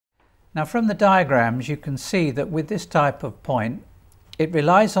Now from the diagrams you can see that with this type of point it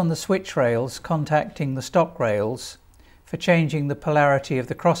relies on the switch rails contacting the stock rails for changing the polarity of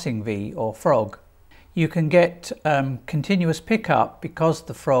the crossing V or frog. You can get continuous pickup because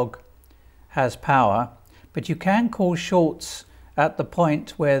the frog has power, but you can cause shorts at the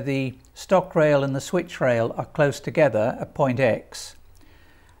point where the stock rail and the switch rail are close together at point X,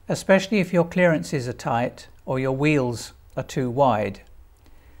 especially if your clearances are tight or your wheels are too wide.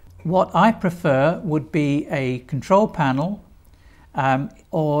 What I prefer would be a control panel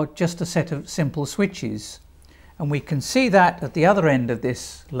or just a set of simple switches, and we can see that at the other end of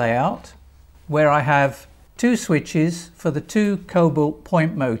this layout where I have two switches for the two cobalt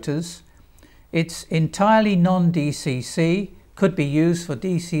point motors. It's entirely non-DCC, could be used for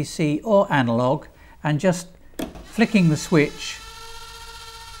DCC or analogue, and just flicking the switch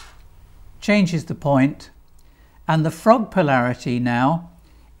changes the point, and the frog polarity now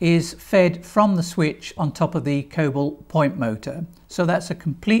is fed from the switch on top of the cobalt point motor. So that's a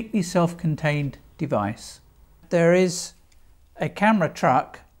completely self-contained device. There is a camera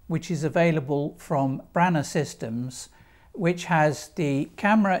truck which is available from Branner Systems, which has the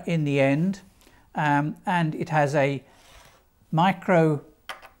camera in the end and it has a micro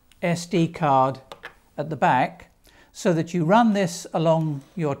SD card at the back, so that you run this along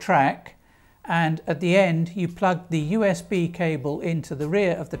your track, and at the end you plug the USB cable into the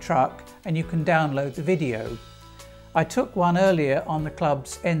rear of the truck and you can download the video. I took one earlier on the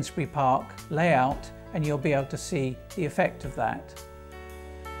club's Ensbury Park layout and you'll be able to see the effect of that.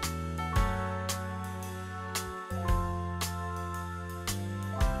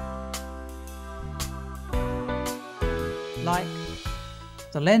 Like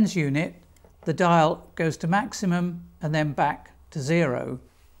the lens unit, the dial goes to maximum and then back to 0.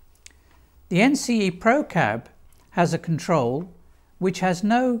 The NCE Pro Cab has a control which has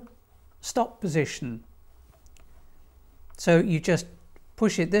no stop position. So you just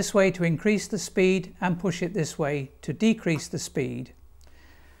push it this way to increase the speed and push it this way to decrease the speed.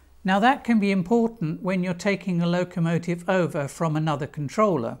 Now that can be important when you're taking a locomotive over from another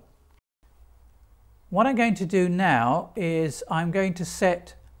controller. What I'm going to do now is I'm going to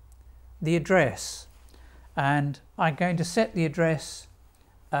set the address, and I'm going to set the address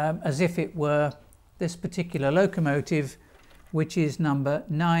as if it were this particular locomotive, which is number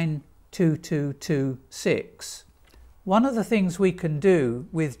 92226. One of the things we can do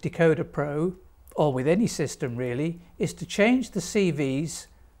with Decoder Pro, or with any system really, is to change the CVs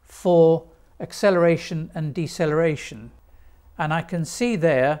for acceleration and deceleration. And I can see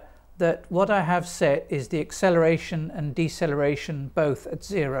there that what I have set is the acceleration and deceleration both at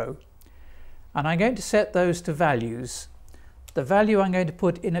 0. And I'm going to set those to values. The value I'm going to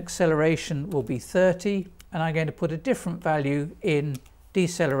put in acceleration will be 30, and I'm going to put a different value in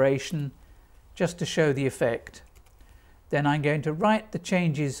deceleration just to show the effect. Then I'm going to write the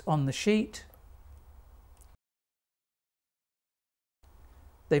changes on the sheet.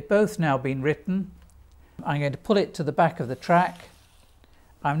 They've both now been written. I'm going to pull it to the back of the track.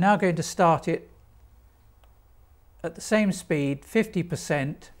 I'm now going to start it at the same speed,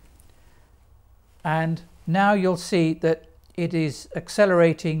 50%, and now you'll see that it is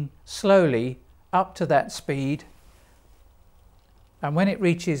accelerating slowly up to that speed, and when it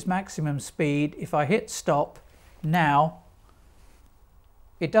reaches maximum speed, if I hit stop now,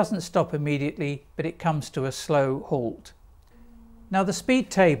 it doesn't stop immediately, but it comes to a slow halt. Now the speed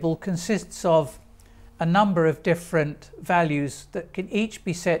table consists of a number of different values that can each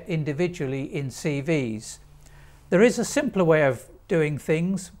be set individually in CVs. There is a simpler way of doing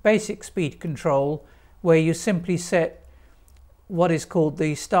things, basic speed control, where you simply set what is called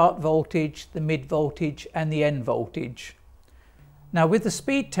the start voltage, the mid voltage and the end voltage. Now with the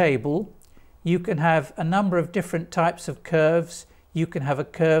speed table you can have a number of different types of curves. You can have a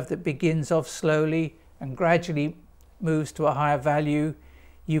curve that begins off slowly and gradually moves to a higher value.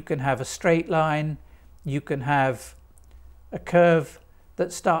 You can have a straight line. You can have a curve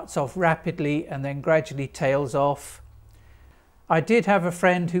that starts off rapidly and then gradually tails off. I did have a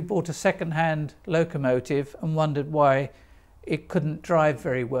friend who bought a second-hand locomotive and wondered why it couldn't drive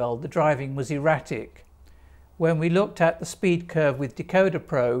very well. The driving was erratic. When we looked at the speed curve with Decoder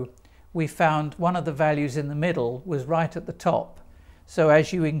Pro, we found one of the values in the middle was right at the top. So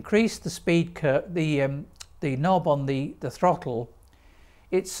as you increase the speed curve, the knob on the throttle,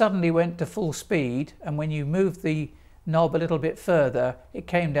 it suddenly went to full speed, and when you moved the knob a little bit further, it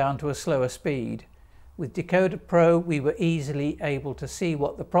came down to a slower speed. With Decoder Pro, we were easily able to see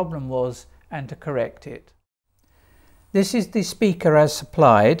what the problem was and to correct it. This is the speaker as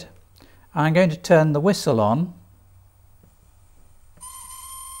supplied. I'm going to turn the whistle on.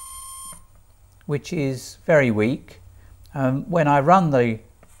 which is very weak. When I run the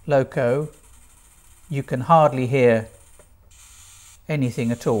Loco, you can hardly hear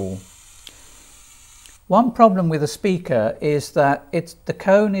anything at all. One problem with a speaker is that the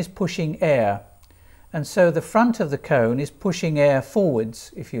cone is pushing air, and so the front of the cone is pushing air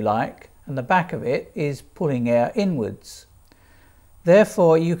forwards, if you like, and the back of it is pulling air inwards.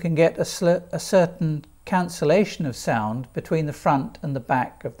 Therefore, you can get a certain cancellation of sound between the front and the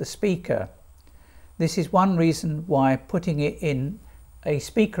back of the speaker. This is one reason why putting it in a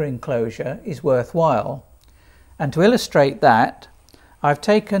speaker enclosure is worthwhile. And to illustrate that, I've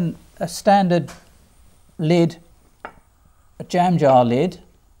taken a standard lid, a jam jar lid.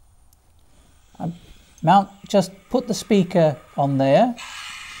 Just put the speaker on there,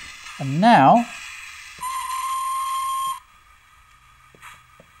 and now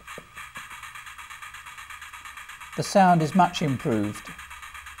the sound is much improved.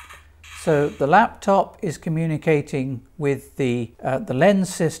 So the laptop is communicating with the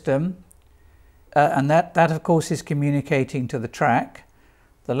lens system, and that of course is communicating to the track.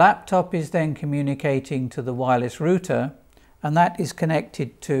 The laptop is then communicating to the wireless router, and that is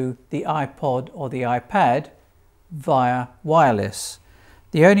connected to the iPod or the iPad via wireless.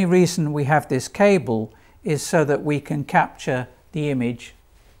 The only reason we have this cable is so that we can capture the image.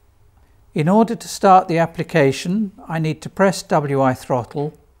 In order to start the application, I need to press WI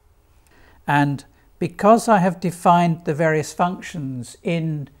throttle, and because I have defined the various functions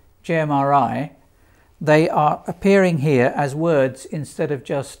in JMRI, they are appearing here as words instead of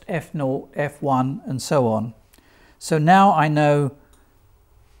just F0, F1 and so on. So now I know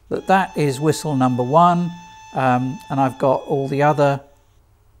that that is whistle number 1, and I've got all the other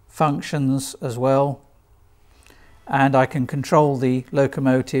functions as well, and I can control the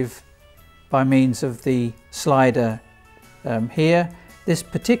locomotive by means of the slider here. This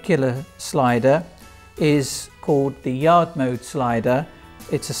particular slider is called the yard mode slider.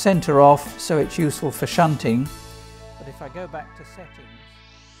 It's a center off, so it's useful for shunting. But if I go back to settings,